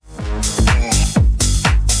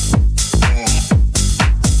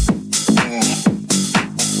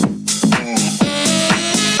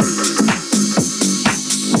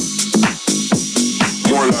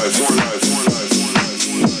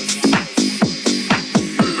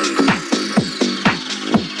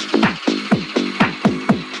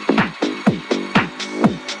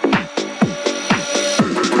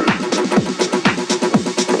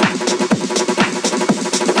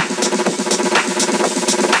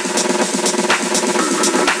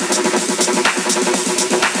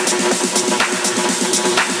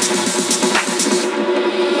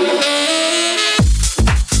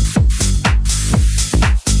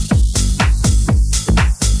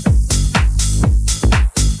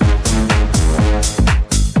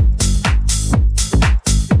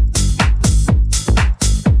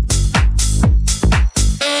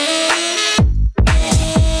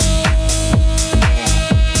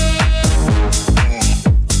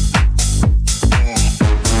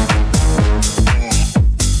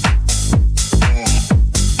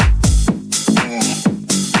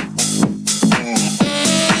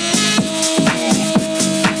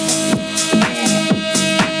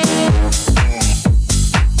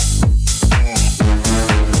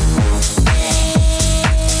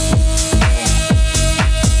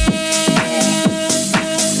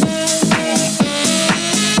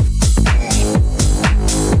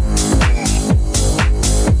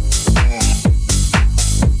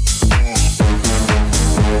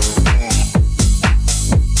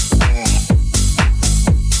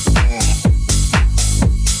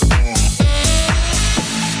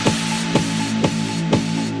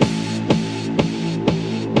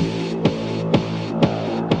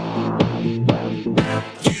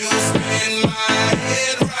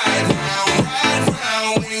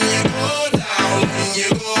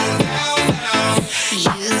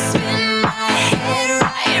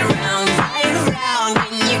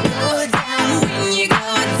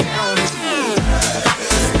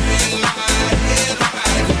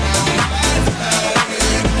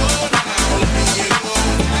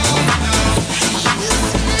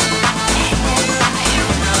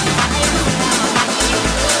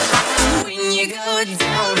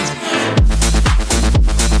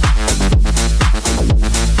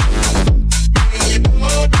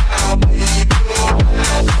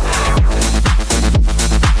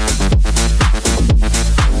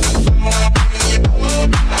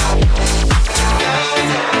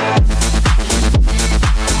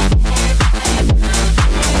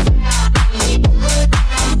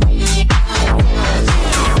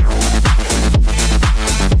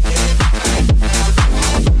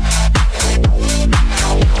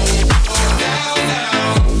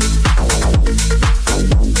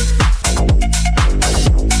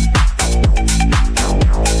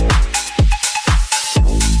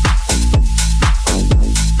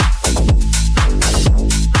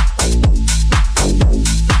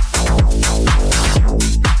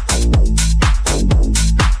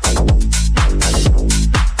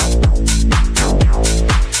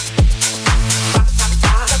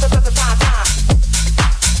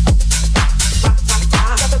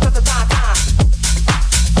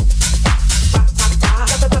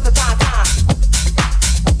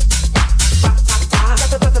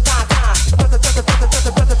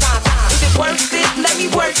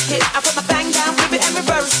put my thing down, flip it and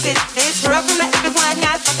reverse it. It's rough from that if it's wide,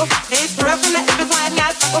 not it's rough from that if it's wide,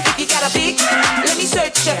 not if you got a big, let me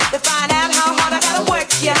search ya to find out how hard I gotta work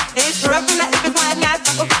ya. It's rough from that if it's wide, not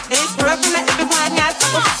it's rough from that if it's wide, not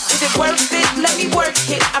is it worth it? Let me work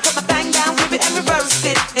it. I put my thing down, flip it and reverse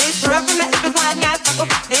it. It's rough from that if it's wide, not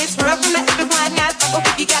it's rough from that if it's wide, not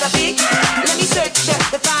if you got a big, let me search ya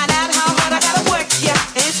to find out how hard I gotta work ya.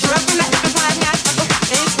 It's rough from that if it's wide, not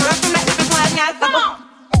it's rough from that if it's wide, not come on.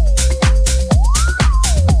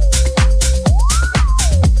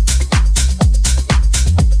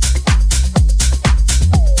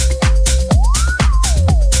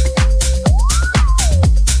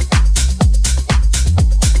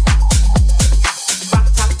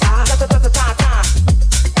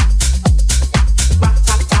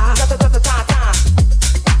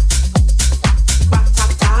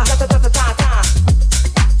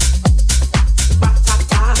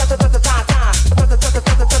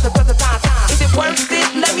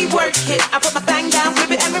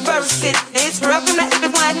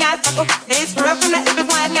 It's rough from that if it's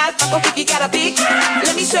wide, not if you got a big,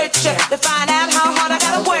 let me search ya to find out how hard I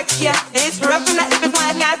gotta work ya. It's rough from that if it's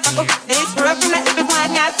wide, not it's rough from that if it's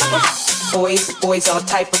wide, not boys, all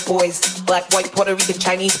type of boys. Black, white, Puerto Rican,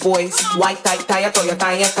 Chinese boys. White tie, tie, toya,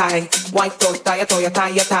 tie. White toya, toya,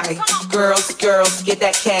 tie. Girls, get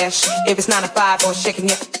that cash. If it's 9 to 5 or shaking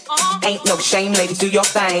it, ain't no shame, ladies, do your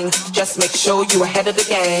thing. Just make sure you ahead of the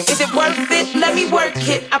game. Is it worth it? Let me work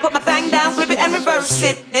it. I put my thing down, flip it and reverse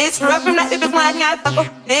it. It's rough from that if it's wide, not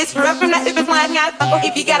it's rough from that if it's wide, not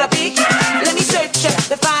if you got a big, let me search ya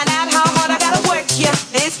to find out how hard I gotta work ya.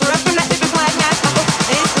 It's rough from that if it's wide, not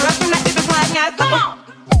it's rough from that if it's wide, not come on.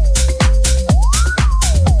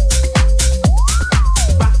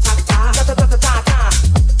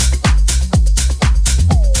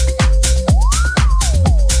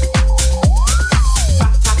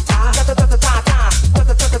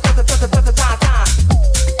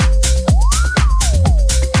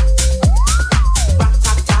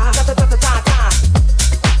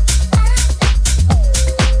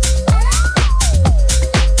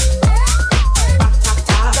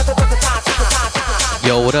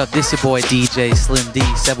 Yo, what up? This your boy DJ Slim D,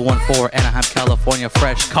 714 Anaheim, California,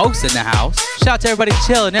 fresh coast in the house. Shout out to everybody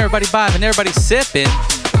chilling, everybody vibing, everybody sipping.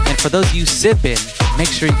 And for those of you sipping, make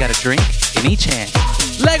sure you got a drink in each hand.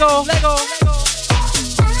 Lego. In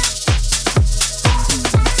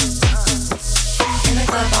the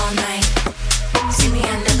club all night, see me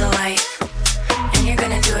under the light, and you're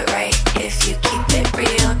gonna do it right if you keep it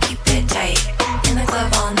real, keep it tight. In the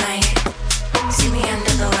club all night, see me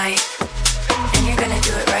under the light. You're gonna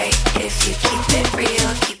do it right if you keep it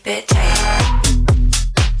real, keep it tight.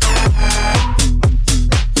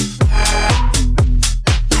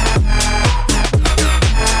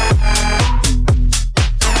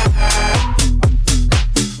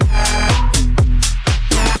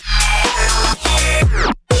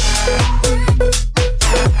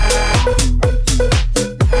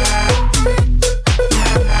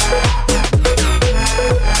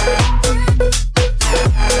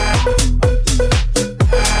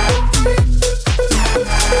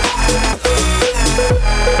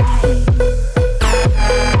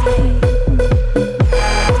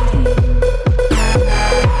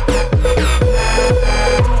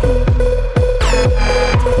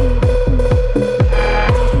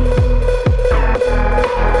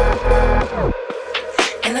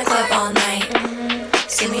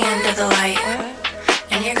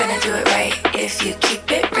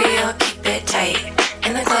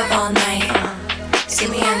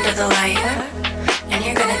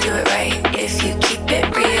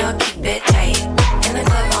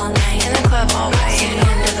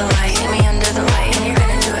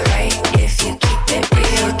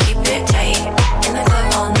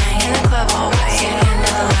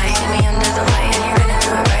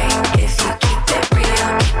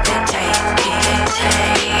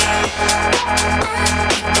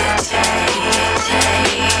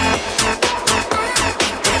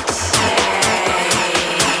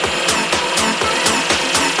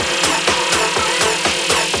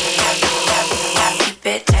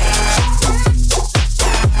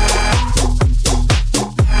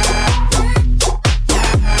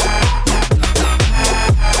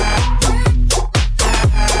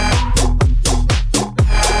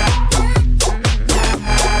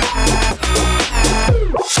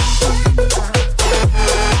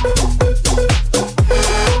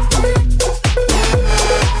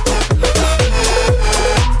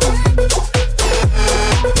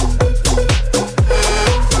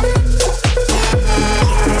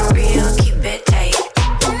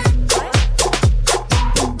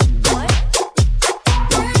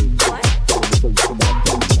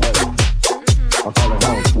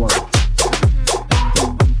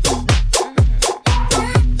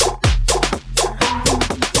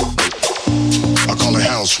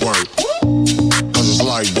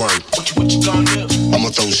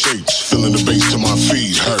 throw shapes, feeling the bass till my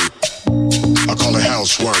feet hurt. I call it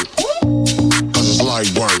housework, cause it's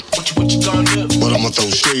light work. What you gonna do? But I'ma throw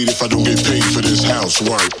shade if I don't get paid for this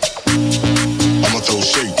housework. I'ma throw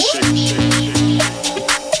shapes.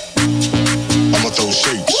 I'ma throw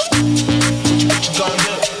shapes. What you gonna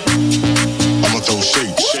do? I'ma throw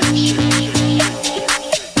shapes.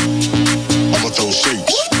 I'ma throw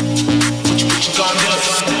shapes. What you gonna do?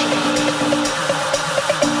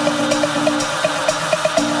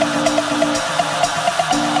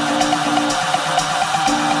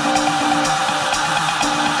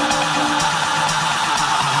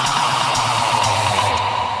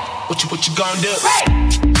 What you gonna do?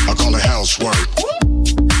 I call it housework,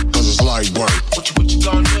 cause it's light work. What you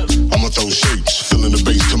gonna do? I'ma throw shapes, feeling the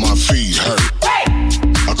bass till my feet hurt.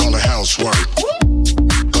 I call it housework,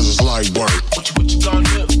 cause it's light work. What you gonna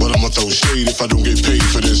do? But I'ma throw shade if I don't get paid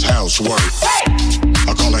for this housework.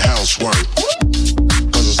 I call it housework,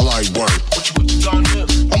 cause it's light work. What you gonna do?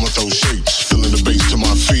 I'ma throw shapes, feeling the bass till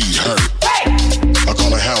my feet hurt. I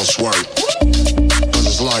call it housework, cause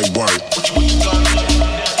it's light work. What you gonna do?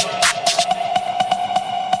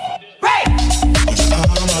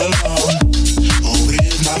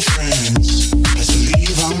 Friends, best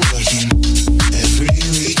believe I'm working every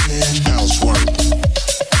weekend. Housework,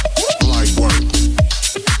 light work.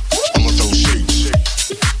 I'ma throw shapes.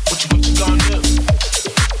 What you gonna do?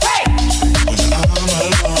 When I'm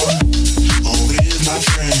alone or with my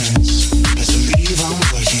friends, best believe I'm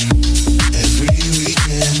working every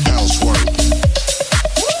weekend. Housework,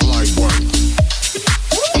 light work.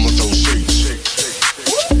 I'ma throw shapes.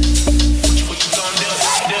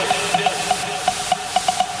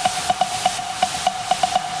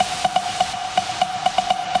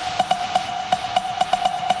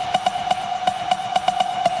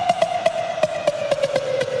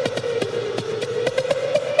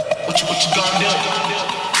 What you gonna do?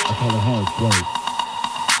 I call it housework,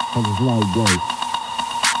 cause it's light work.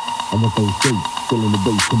 I'ma throw shapes, feeling the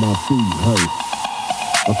bass till my feet hurt.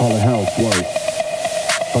 I call it housework,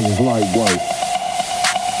 cause it's light work.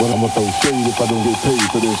 But I'ma throw shade if I don't get paid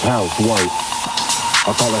for this housework.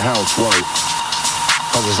 I call it housework,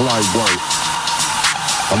 cause it's light work.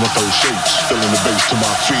 I'ma throw shapes, feeling the bass till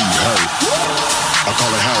my feet hurt. I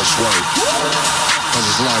call it housework, cause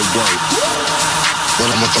it's light work. But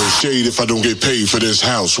I'ma throw shade if I don't get paid for this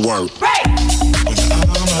housework. When I'm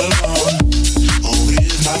alone or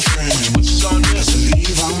with my friends, best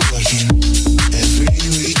believe I'm working every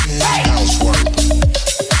weekend. Housework,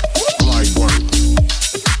 light work.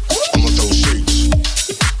 I'ma throw shapes.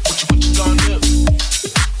 What you gonna do?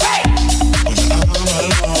 When I'm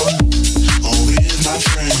alone or with my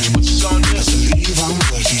friends, best believe I'm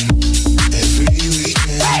working every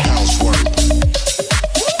weekend. Housework,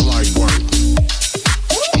 light work.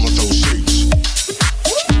 I'ma throw shapes.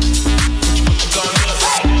 What you gonna do?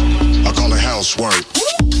 I call it housework,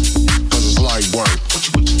 cause it's light work. What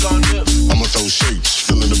you gonna do? I'ma throw shapes,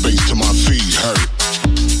 feeling the bass till my feet hurt.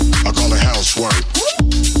 I call it housework,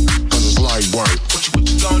 cause it's light work. What you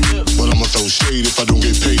gonna do? But I'ma throw shade if I don't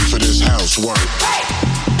get paid for this housework.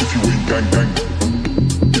 If you ain't gang gang,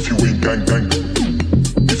 if you ain't gang gang,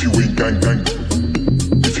 if you ain't gang gang,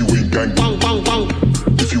 if you ain't gang gang,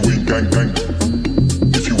 if you ain't gang gang,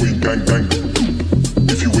 if you ain't gang gang,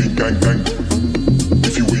 if you ain't gang gang, if you ain't gang gang,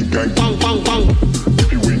 if you ain't gang gang, if you ain't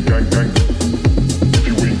gang gang, if you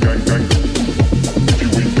ain't gang gang, if you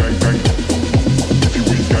ain't gang gang, if you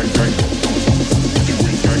ain't gang gang.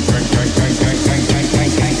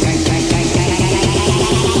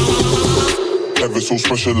 Ever so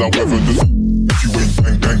special, however, if you ain't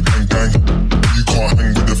gang gang gang gang, you can't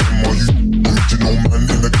hang with the film or you original man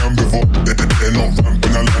in the gang before. They're not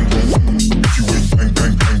ramping a land. If you ain't gang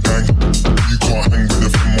gang gang gang, you can't hang with the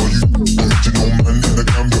film or you original man in the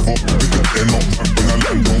gang before. They're not ramping a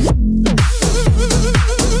land.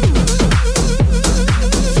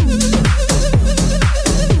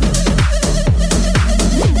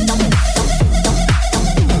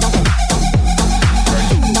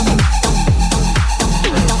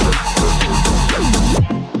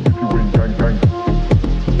 Gang gang.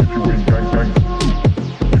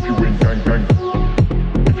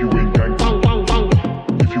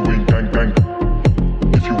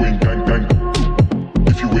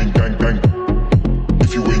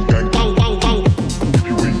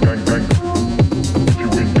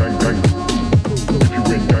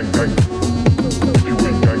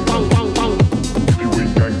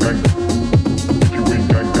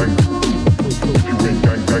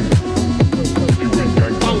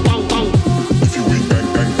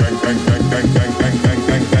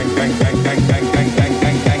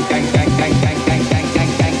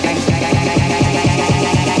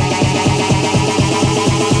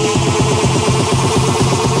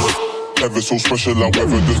 so special,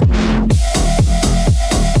 however this.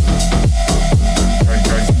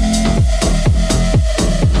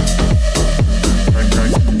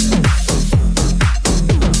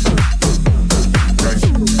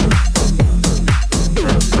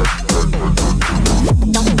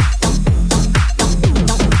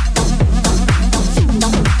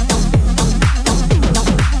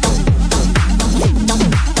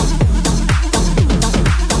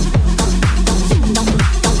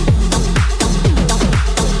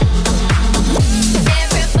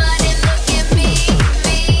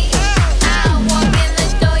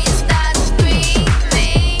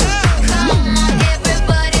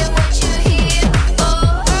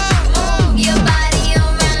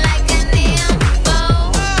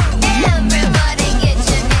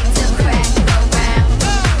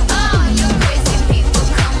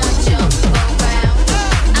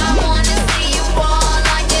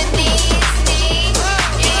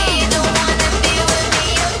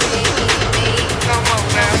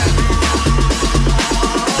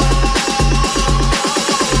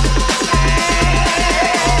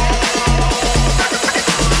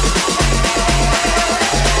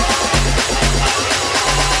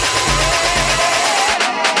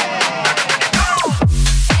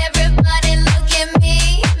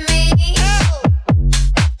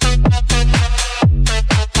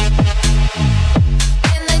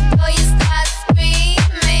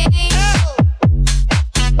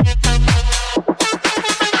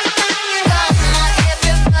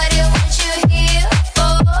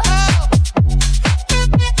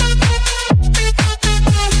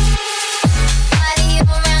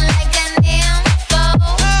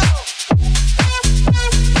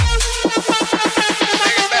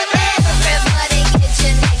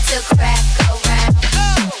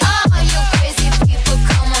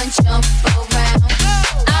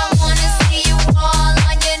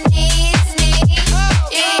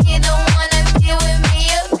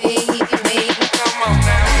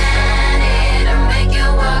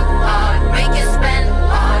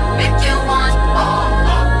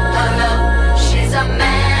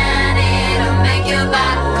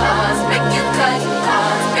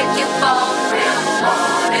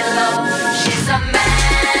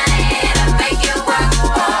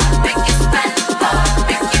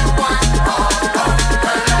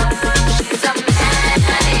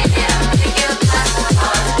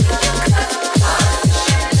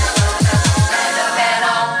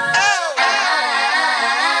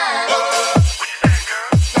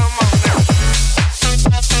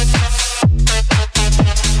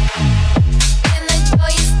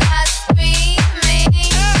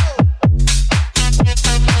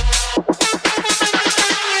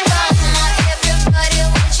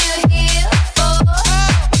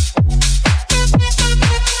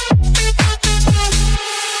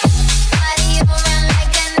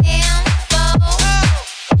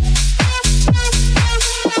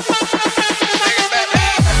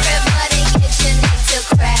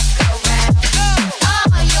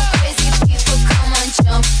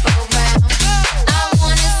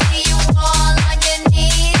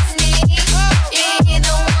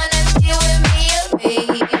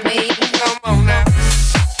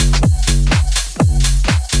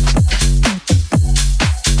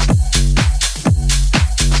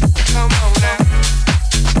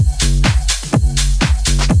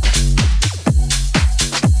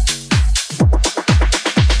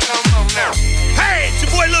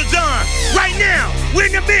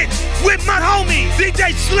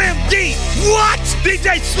 DJ Slim D. What?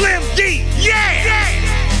 DJ Slim D. Yeah.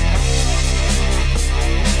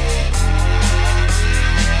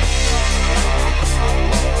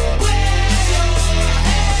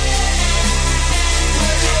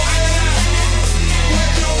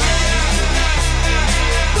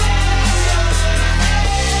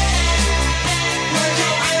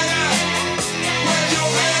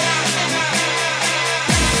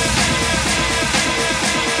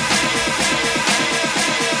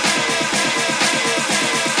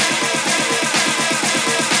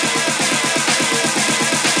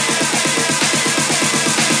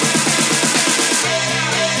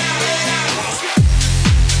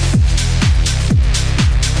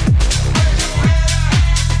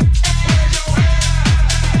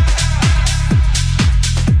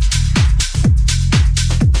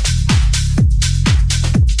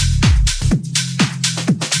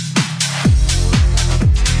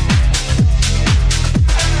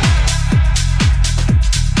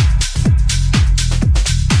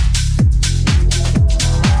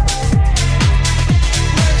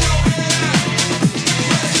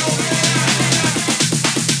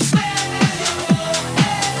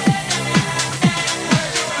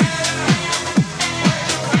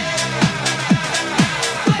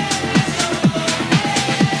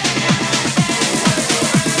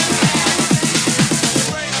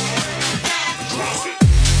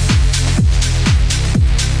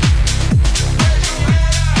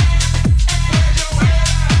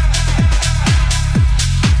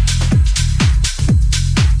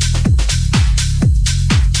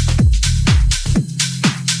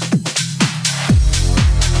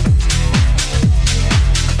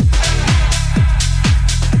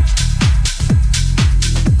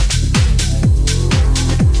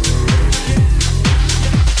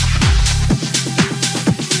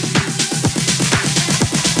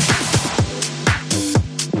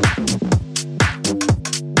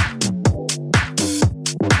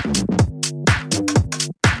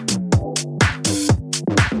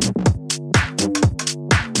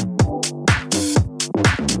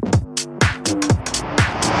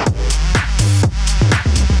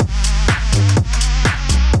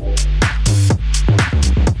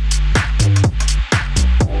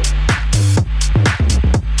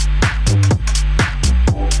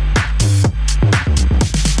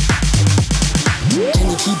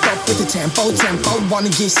 tempo. Wanna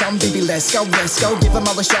get some, baby, let's go. Give them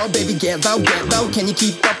all a show, baby, get low. Can you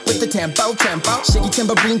keep up with the tempo? Shake your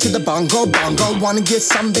tambourine to the bongo. Wanna get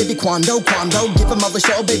some, baby, quando. Give them all a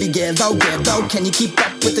show, baby, get low. Can you keep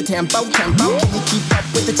up with the tempo? Can you keep up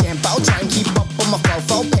with the tempo? Try and keep up on my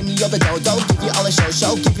flow. Pay me all the dodo, give you all a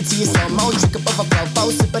show. Give it to you slow-mo, drink up of a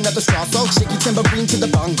flow. Sip another straw, flow. Shake your tambourine to the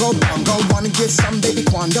bongo. Wanna get some, baby,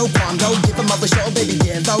 quando. Give them all a show, baby,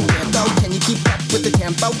 get low. Can you keep up with the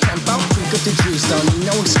tempo? Drink up the juice, don't need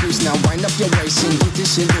no excuse. Now wind up your waist and get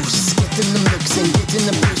this shit loose. Get in the mix and get in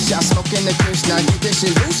the push. I'm smoking the kush, now get this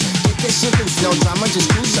shit loose. No drama, just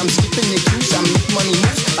cruise. I'm skipping the cues, I make money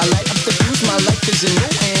moves. I light up the fuse, my life is a new.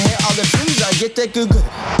 And hear all the fumes, I get that good.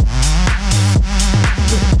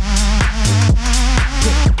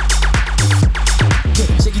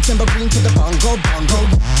 Shake your tambourine to the bongo.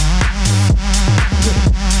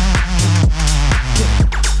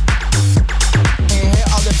 And hear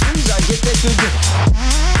all the fumes, I get that good.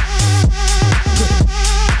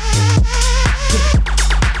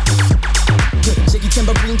 Shake your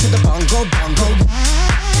tambourine to the bongo.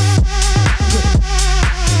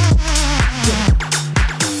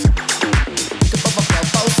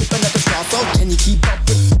 Can you keep up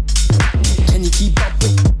with? Can you keep up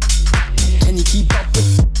with? Can you keep up with?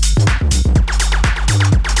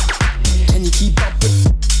 Can you keep up with?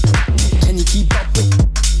 Can you keep up with?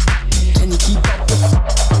 Can you keep up with?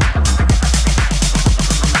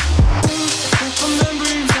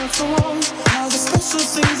 Remembering that the one, all the special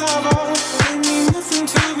things I've all, they mean nothing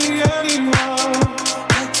to me anymore.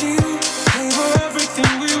 Like you, they were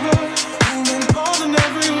everything we were, and then more than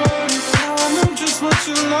every word. Now I know just what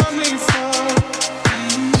you love me for.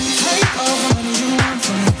 Take all the money you want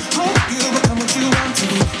from me, hope you become what you want to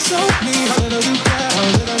be. Show me how little you care, how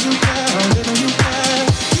little you care, how little you care.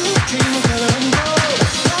 You dream of better and gold,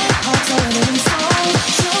 my heart's already been sold.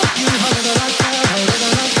 Show you how little I care, how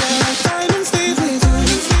little I care. Diamonds leave with you.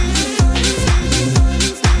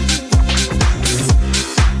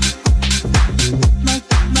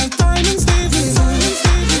 My diamonds leave with you.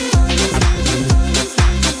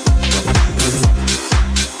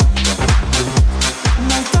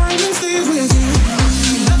 My diamonds leave with you.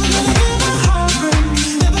 Never gonna hear my heart break.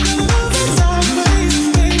 Never gonna love without place.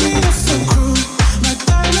 Baby, that's so cruel. My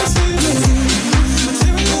diamonds leave with you. I'm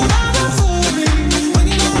tearing you out of me. When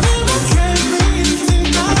you know that I can't breathe,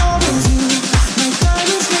 think I always you. My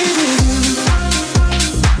diamonds leave with you. My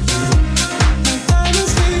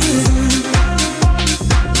diamonds leave with you.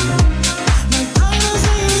 My diamonds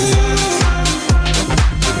leave with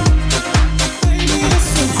you. Baby, that's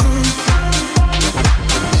so cruel.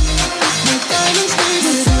 My diamonds leave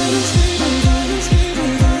with you.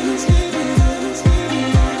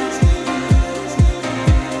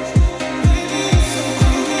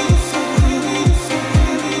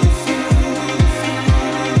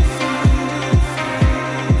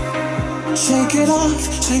 Shake it off,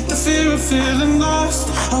 shake the fear of feeling lost.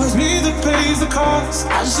 Always me that pays the cost.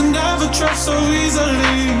 I should never trust so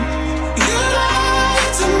easily. You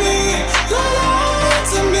lied to me,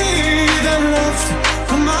 then left.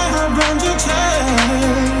 Put my heart round your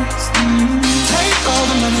chest. Take all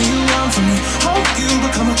the money you want from me. Hope you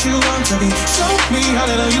become what you want to be. Show me how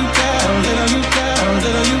little you care, how little you care, how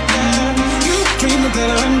little you care. You dream of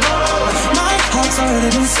glitter and gold. My heart's already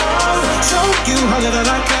been sold. Show you how little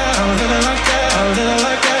I care, how little I care, how little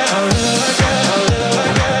I care, how little I care, how little I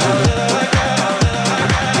care, how little I care.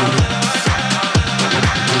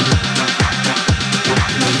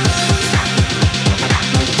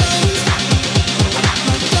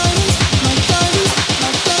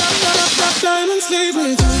 Diamonds leave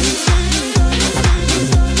with you.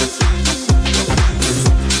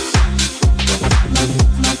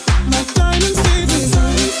 My diamonds leave with you.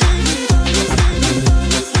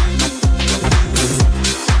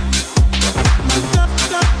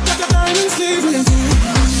 My diamonds leave with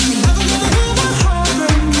you.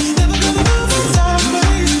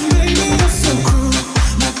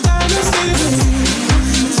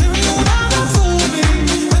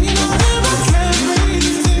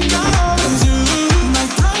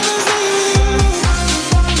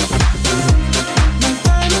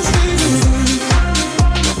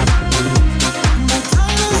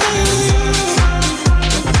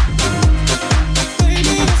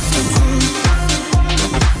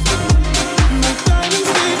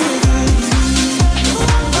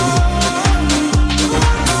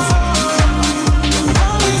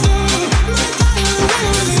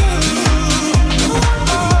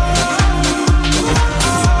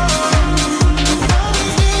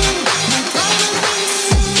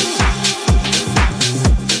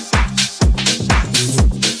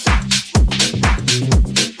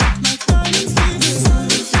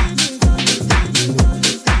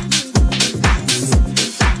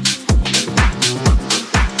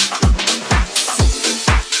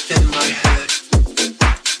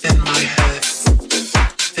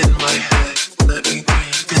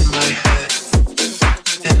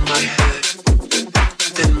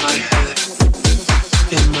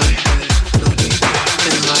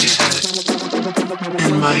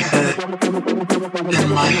 in my head, in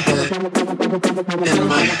my head, in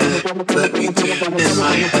my head, let me dance in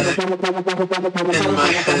my head, in my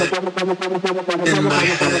head, in my head, in my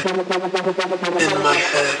head,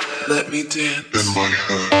 let me dance in my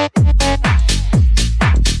head.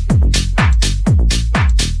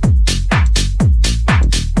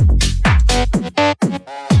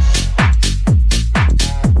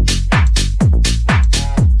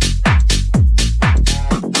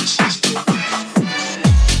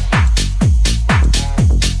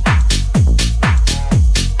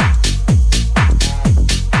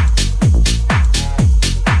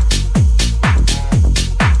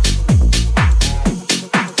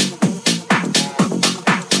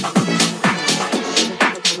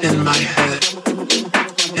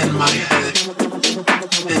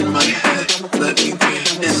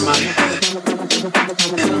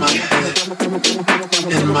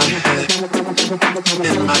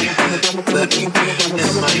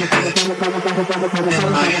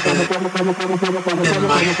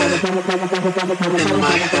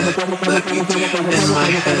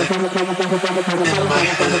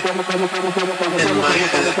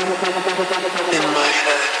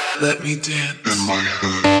 Let me dance in my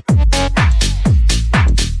head.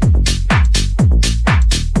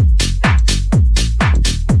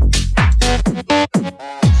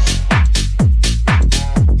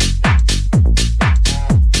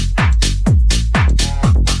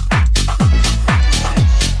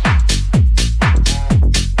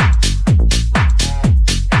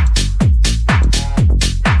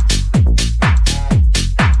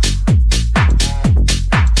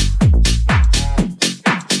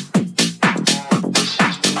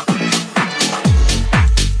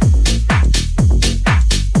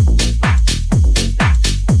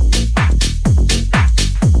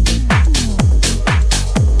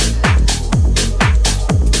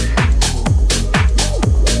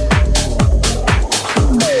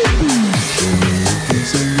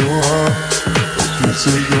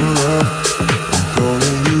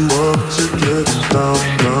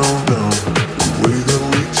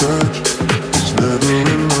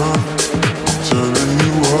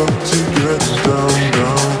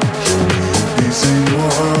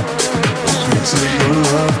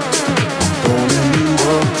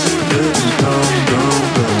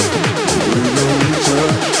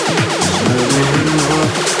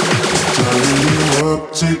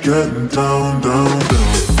 Getting down, down, down.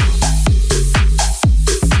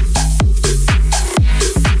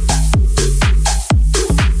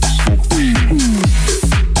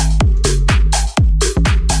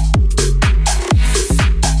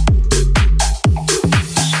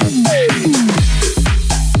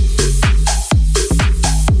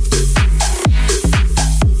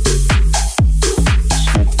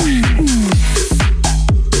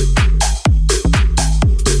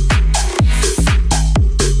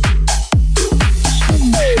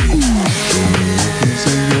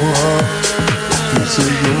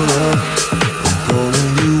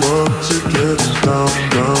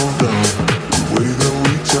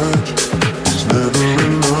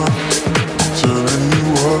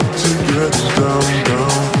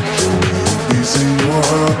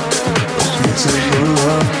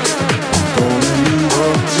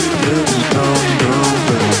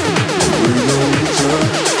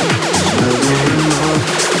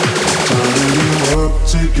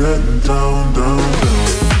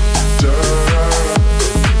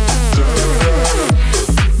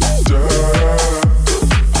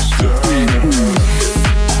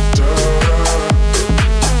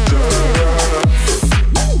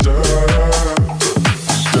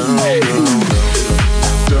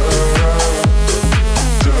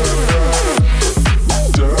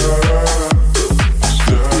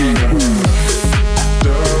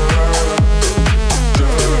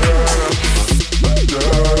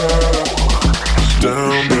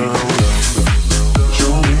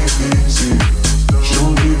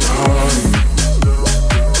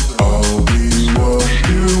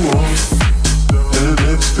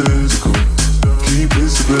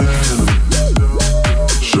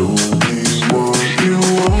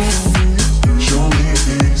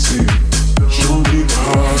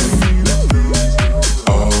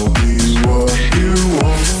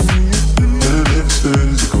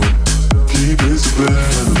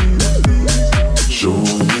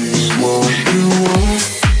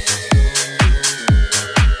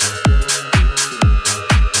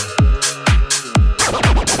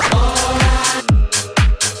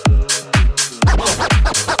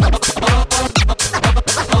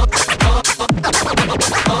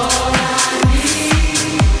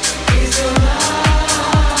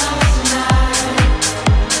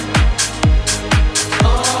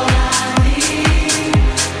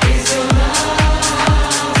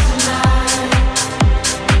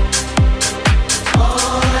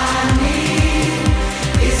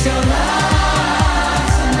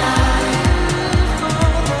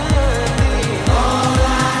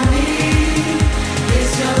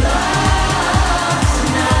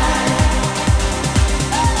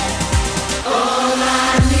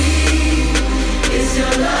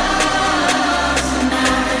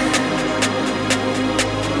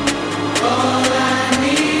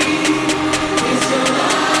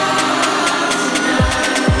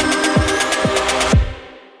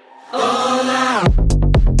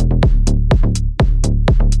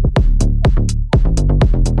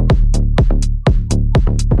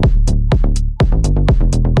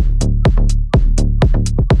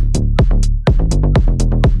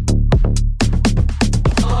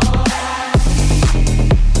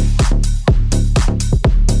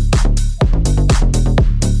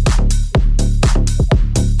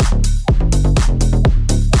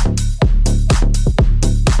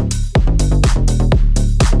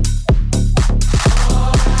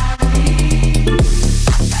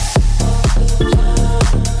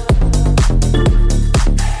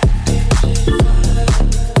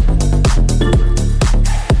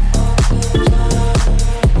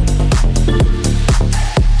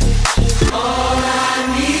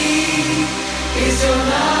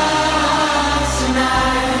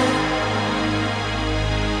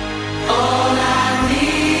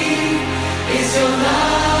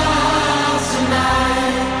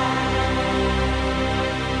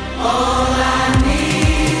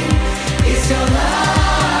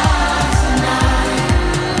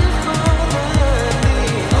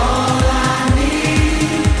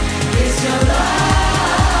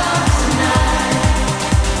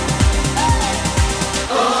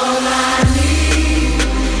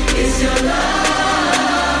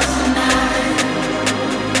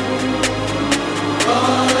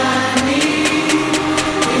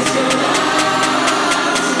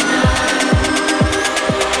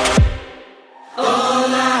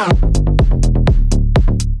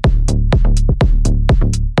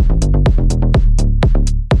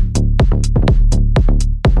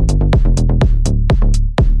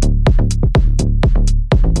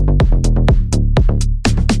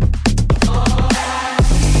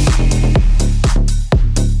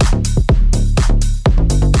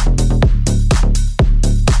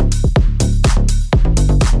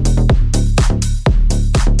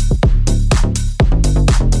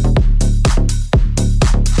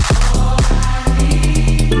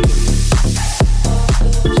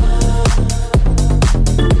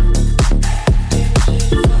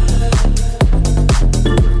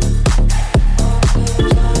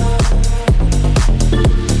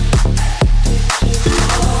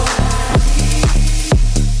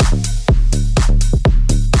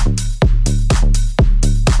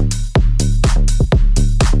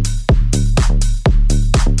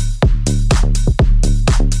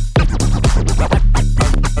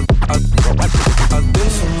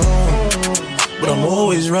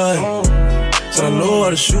 right. Said I know how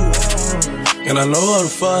to shoot, and I know how to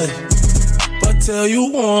fight. If I tell you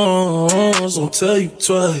once, I'll tell you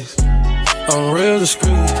twice. I'm real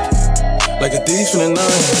discreet, like a thief in the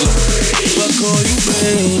night. If I call you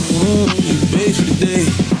babe, you babe for the day,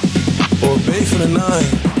 or babe for the night.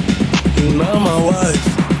 You're not my wife.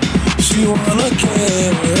 She wanna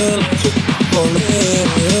kill,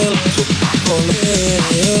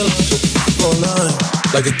 all night,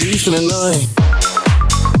 like a thief in the night.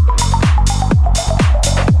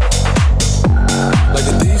 Like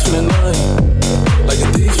a thief in the night. Like a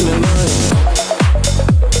thief in the night.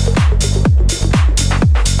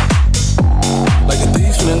 Like a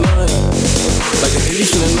thief in the night. Like a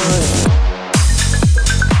thief in the night.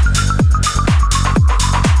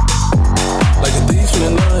 Like a thief in the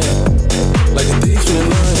night. Like a thief in the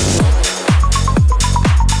night.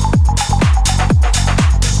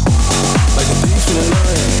 Like a thief in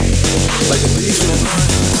the night. Like a thief in the night.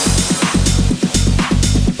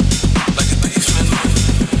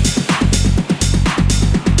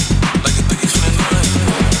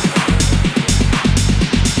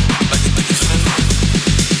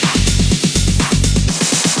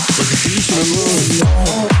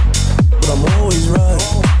 But I'm always right.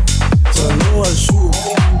 So I know I shoot,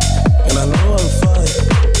 and I know I fight.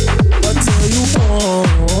 I tell you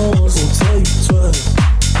once, I'll tell you twice.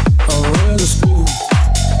 I'm real discreet,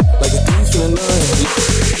 like a thief in the night.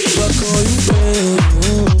 If I call you babe,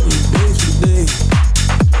 you babe for the day,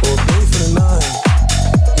 or babe for the night.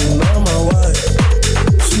 You're not my wife.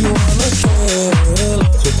 She wanna kill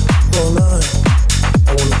all night.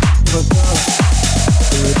 I wanna give her down.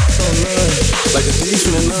 Like a thief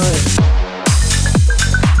in the night.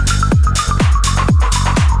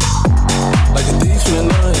 Like a thief in the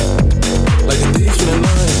night. Like a thief in the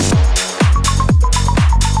night.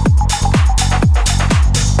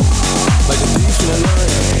 Like a thief in the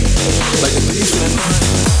night. Like a thief in the night.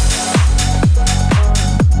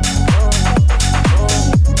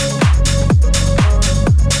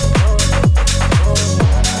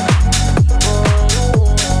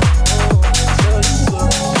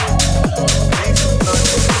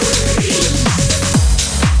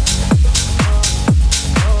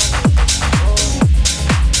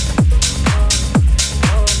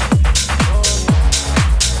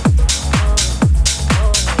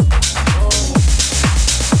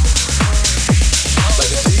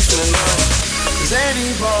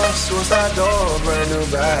 Suicide door, brand new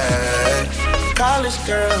bag. College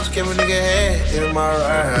girls, give a nigga head in my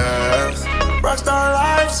raps. Rockstar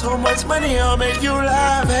life, so much money, I'll make you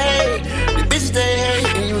laugh. Hey, the bitch they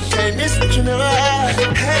hate, and you can't miss what you never had.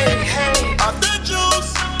 Hey, hey, off the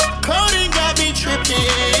juice, coding got me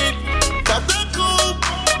tripping. Got the coupe,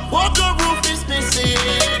 walker roof is missing.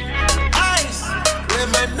 Ice,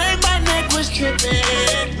 lemonade, my neck was tripping.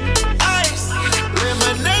 Ice,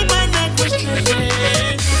 lemonade, my neck was tripping.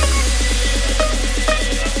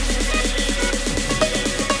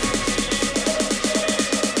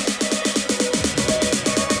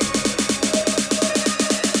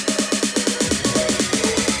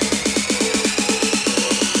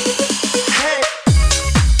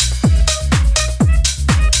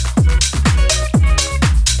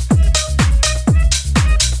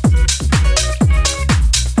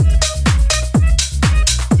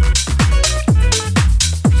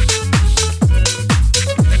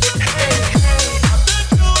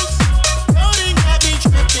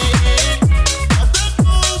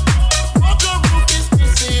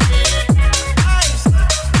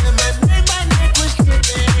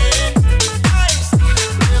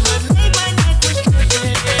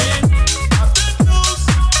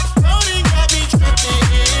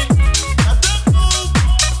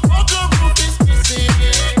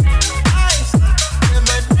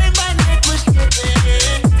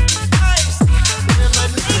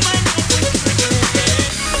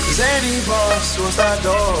 Suicide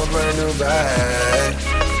door, brand new bag.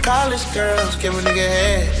 College girls, give a nigga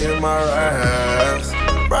head in my raps.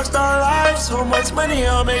 Rockstar life, so much money,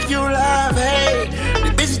 I'll make you laugh. Hey,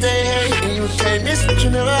 the bitch they hate, and you can't miss what you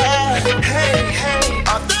never had. Hey, hey,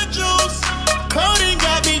 off the juice, coding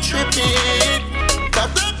got me tripping.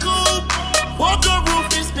 Got the coupe, walker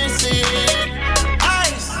roof is missing.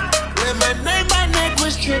 Ice, lemonade, my neck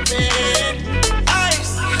was tripping.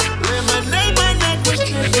 Ice, lemonade, my neck was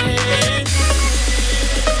tripping.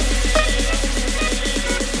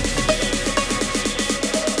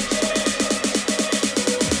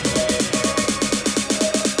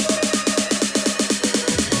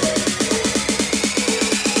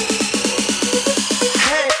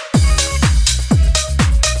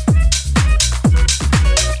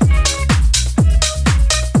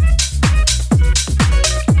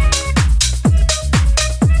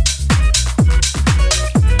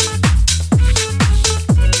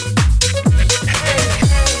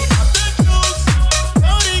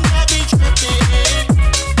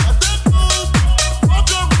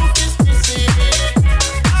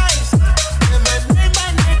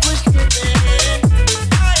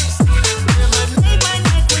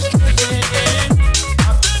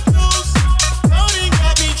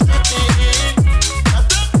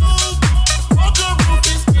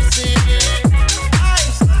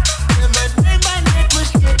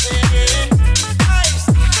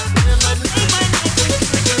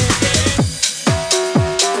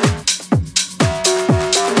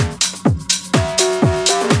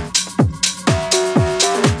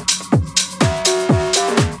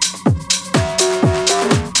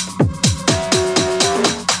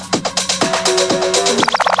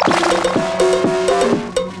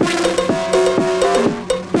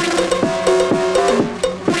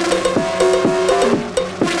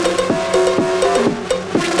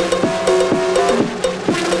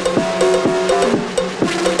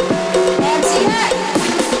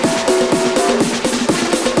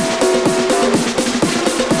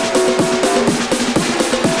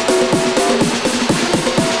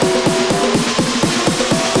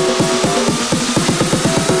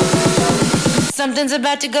 Something's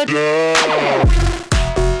about to go down.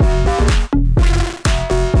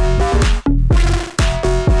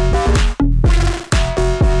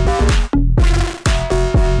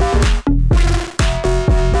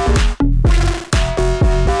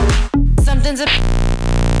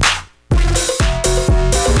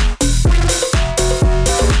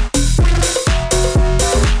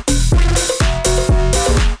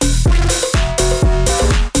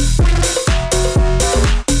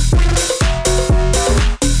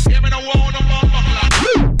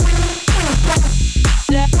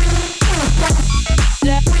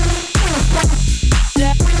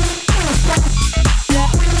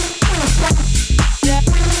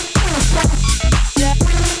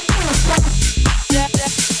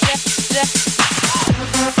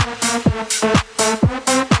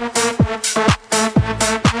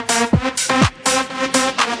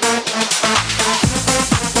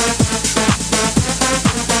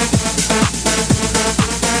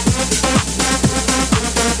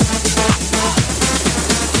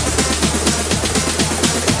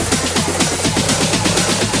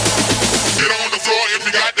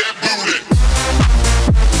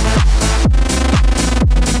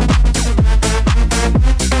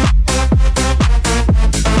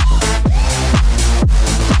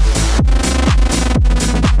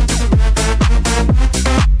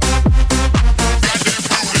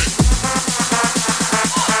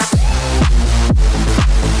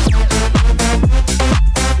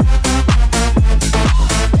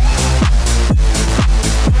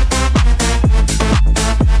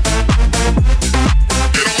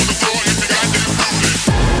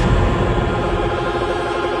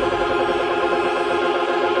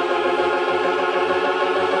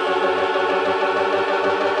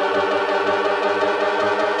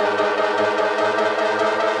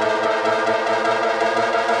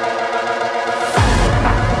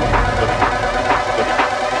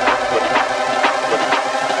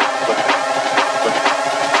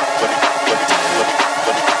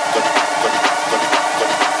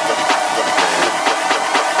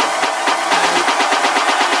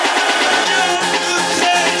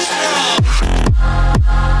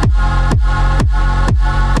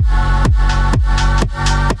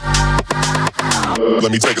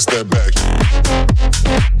 Let me take a step back.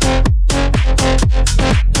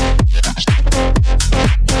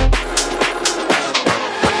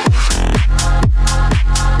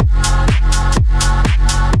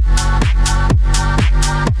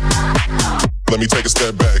 Let me take a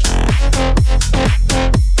step back.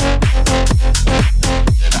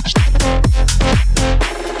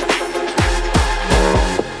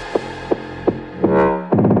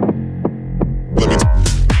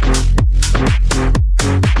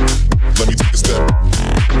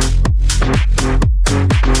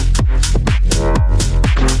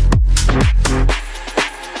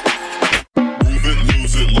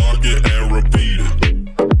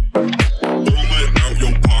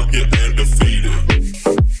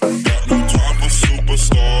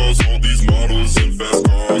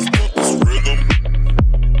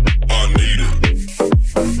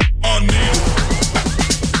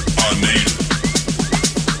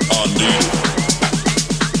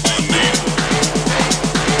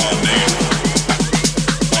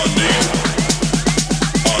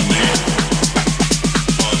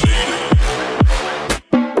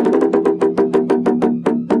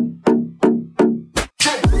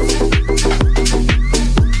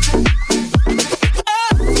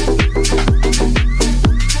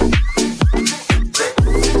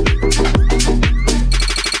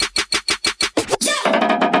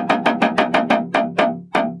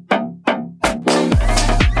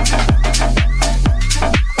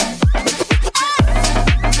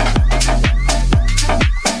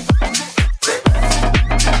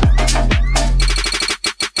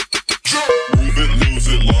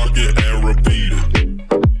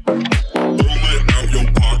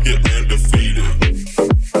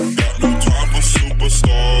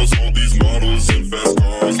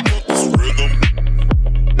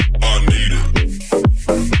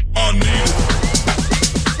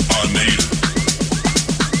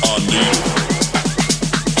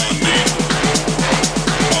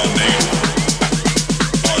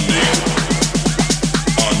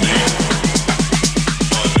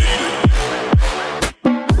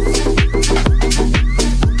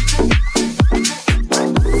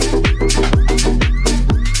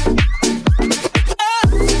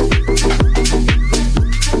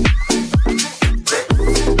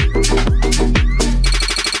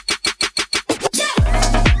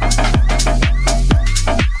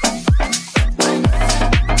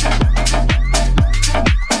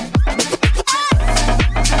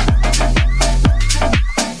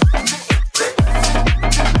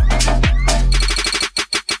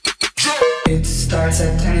 starts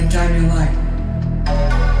at any time you like.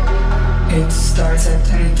 It starts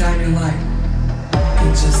at any time you like.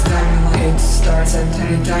 It just time you like. It starts at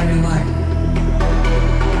any time you like.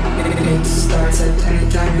 It starts at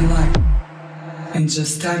any time you like. And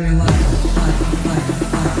just time you like.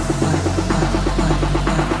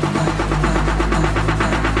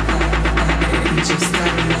 It just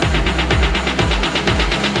time you like.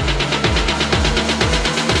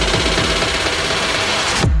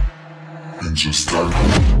 And just time you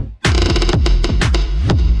like.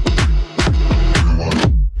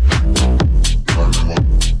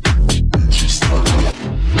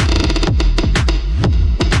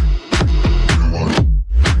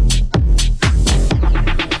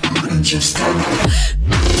 Just time.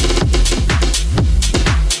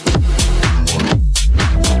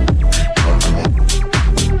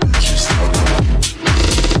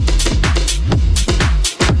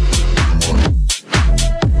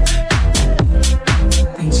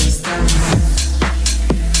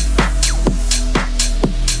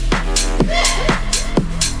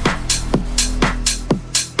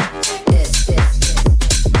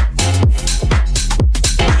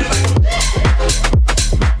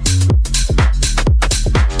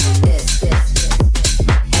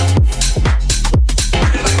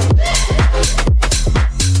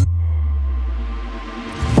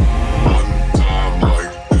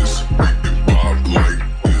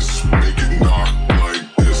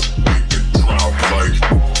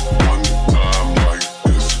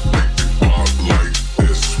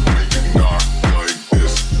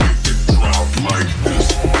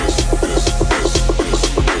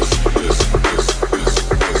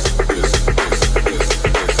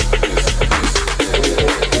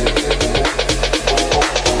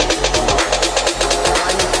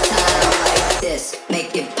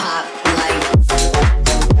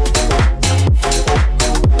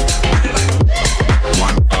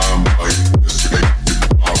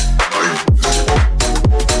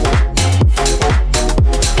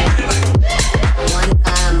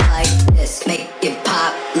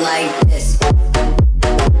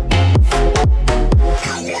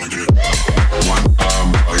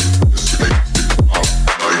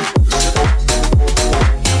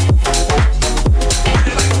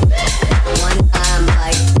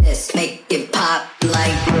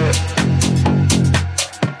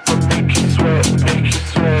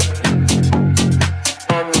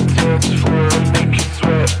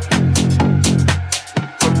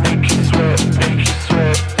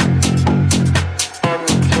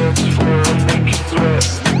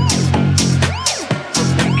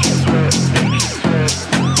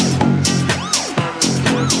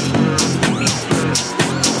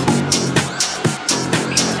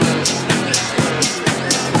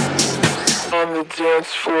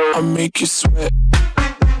 I make you sweat.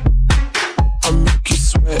 I make you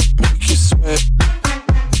sweat, make you sweat.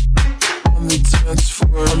 On the dance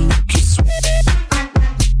floor, I make you sweat.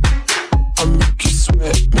 I make you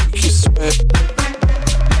sweat, make you sweat.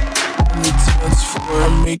 On the dance floor, I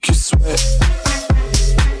make you sweat.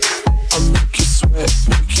 I make you sweat,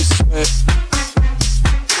 make you sweat.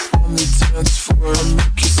 On the dance floor, I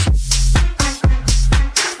make you sweat.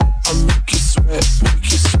 I make you sweat,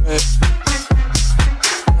 make you sweat.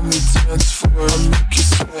 On the dance floor, I make you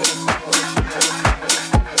sweat.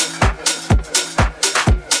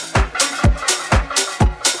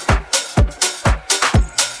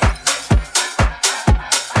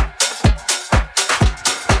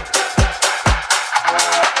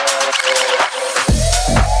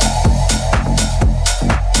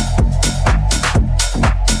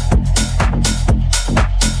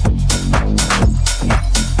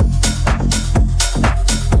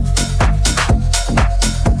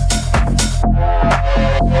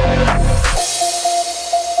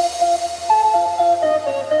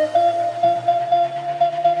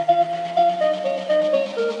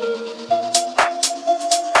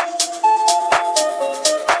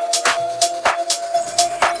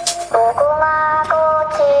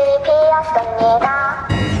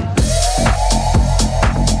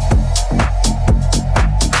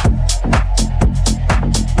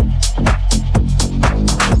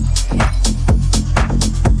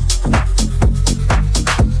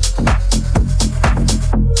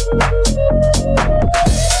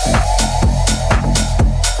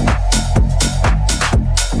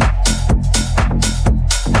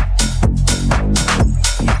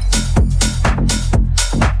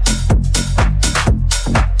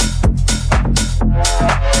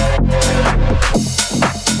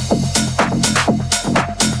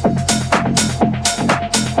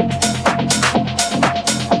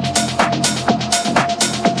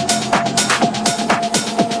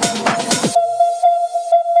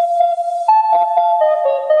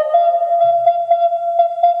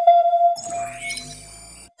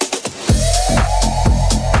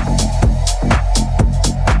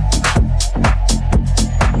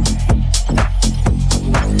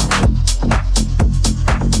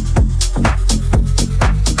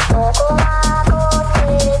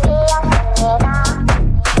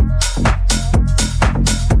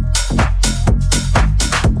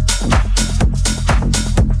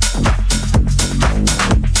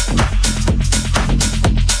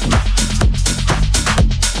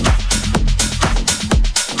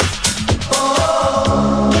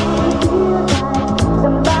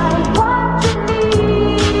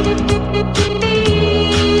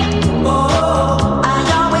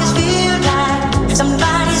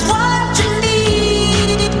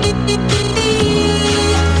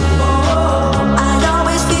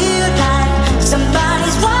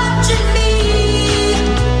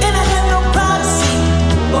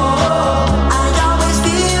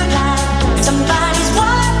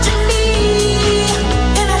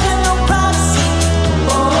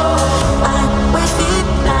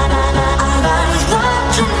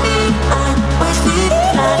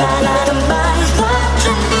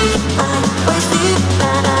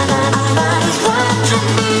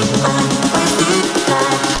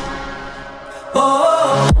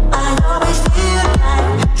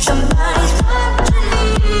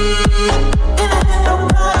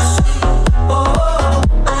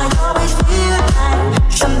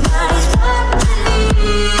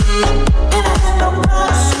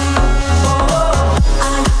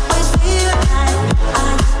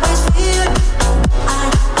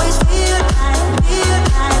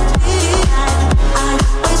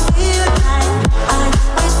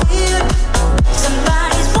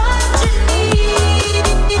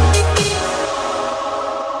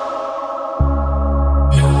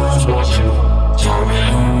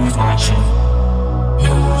 watching?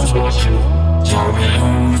 Who's watching? Tell me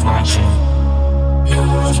who's watching?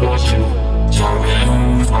 Who's watching? Tell me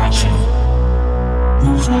who's watching?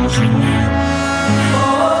 Who's watching me?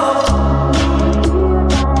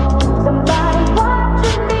 Somebody's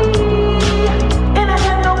watching me, and I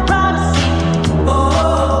have no privacy.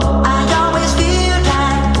 Oh, I always feel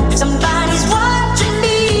like somebody's watching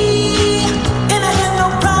me, and I have no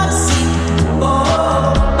privacy.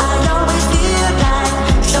 Oh, I always feel like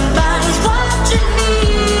somebody's watching me,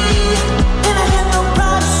 and I have no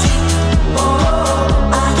privacy. Oh,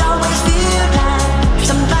 I always feel like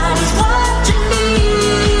somebody's watching me,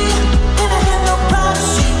 and I have no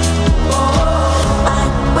privacy. Oh, I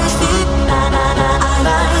always feel like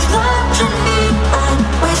somebody's watching me. I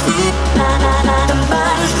always feel like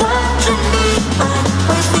somebody's watching me. I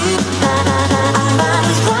always feel like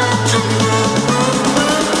somebody's watching me.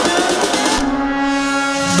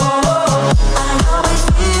 Oh, I always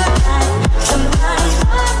feel like somebody's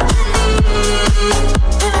watching me,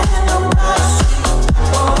 and I have no privacy.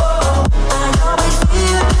 Oh, I always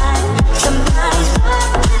feel like somebody's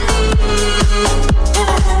watching me, and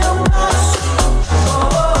I have no privacy.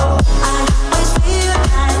 Oh, I always feel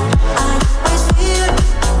like, I always feel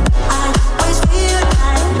like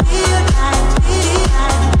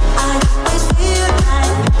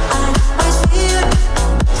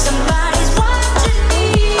somebody's watching me.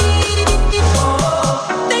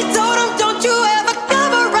 Oh, they told him, don't you ever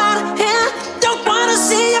come around here. Don't wanna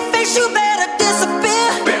see your face, you better disappear.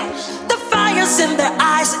 The fire's in their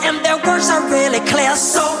eyes and their words are really clear.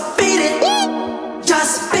 So beat it,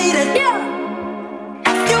 just beat it.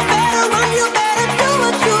 You better run, you better do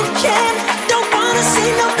what you can. Don't wanna see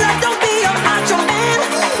no blood, don't be a macho man.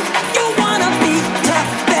 You wanna be tough,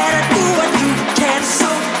 better do what you can. So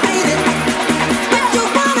beat it. If you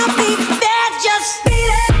wanna be bad, just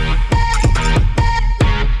beat it.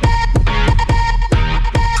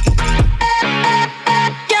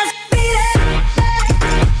 Just beat it.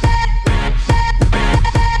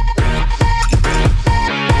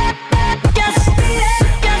 Just beat it.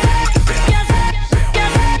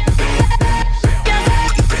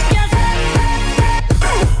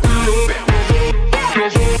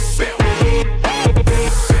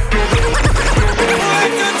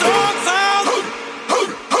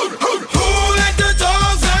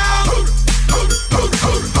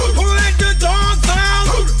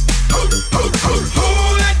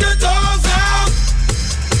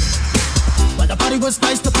 Well, the party was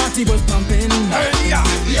nice, the party was pumping.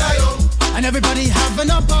 And everybody having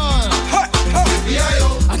a ball.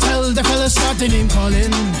 Until the fellas started name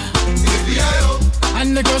calling.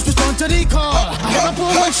 And the girls respond to the call. I hear a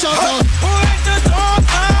poor one shout out. Who let the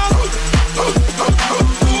dogs out?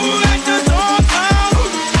 Who let the dogs out?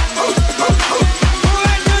 Who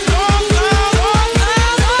let the dogs out?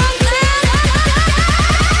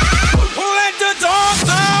 Who let the dogs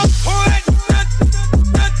out?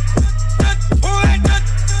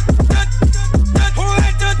 Who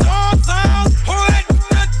let the dogs out?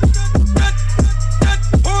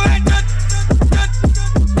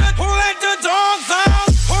 Who let the dogs out?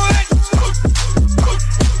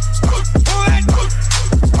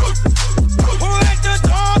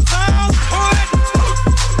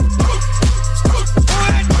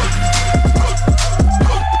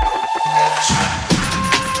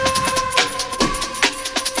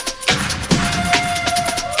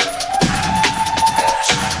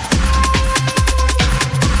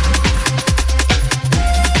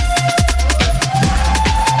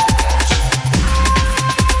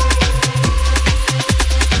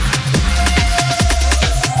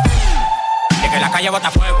 calle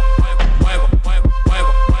bota fuego, fuego, fuego,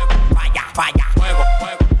 fuego, fuego, falla, falla, fuego,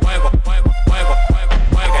 fuego, fuego, fuego, fuego,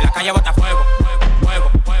 fuego, que la calle bota fuego, fuego,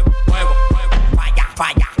 fuego, fuego, fuego, falla,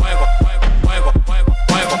 falla, fuego, fuego, fuego, fuego,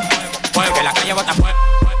 fuego, fuego, que la calle bota fuego,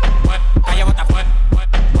 calle bota fuego,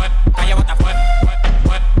 calle bota fuego,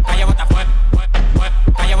 calle bota fuego,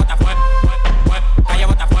 calle bota fuego, calle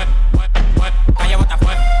bota fuego, calle bota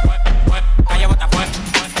fuego, calle bota fuego,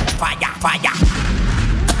 falla, falla.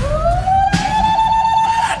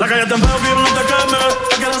 La calle está en pedo, quiero no te quemes.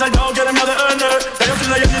 Te quieren ser yo, quieren mi ADN. Que yo soy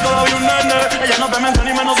leyenda y todavía un nene. Ella no te miente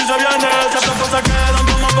ni menos si se viene. Ciertas cosas quedan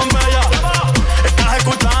como Pompeya. Estás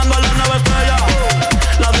escuchando a la nueva estrella.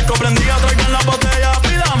 La disco prendida, traigan la botella.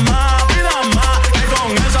 Pida más, que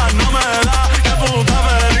con esa no me da. Que puta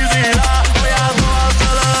felicidad, voy a todas se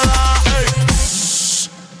le da. Ey.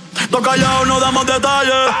 Todos callados, no damos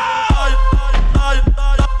detalles.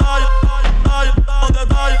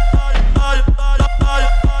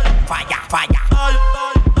 Falla.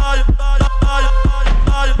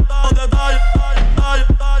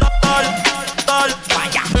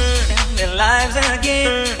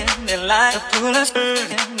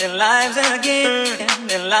 lives again, and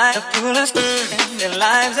their lives pull us, and their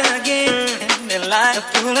lives again, and their lives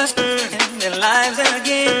pull us, and their lives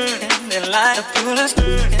again, and their lives pull us,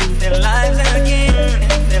 and their lives again,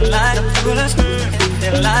 and their lives pull us, and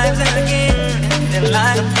their lives again, and their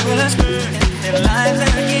lives pull us, and their lives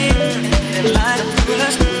again, and their lives pull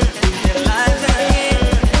us, and their lives again,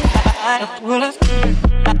 pull us,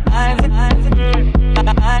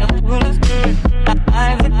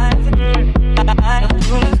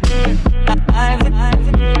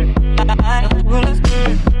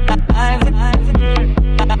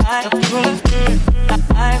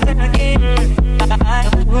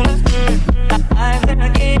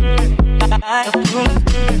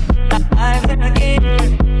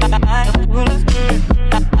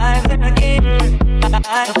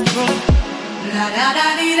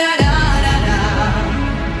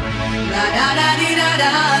 La da da dee da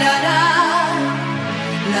da da da,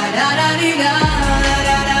 la da da dee da.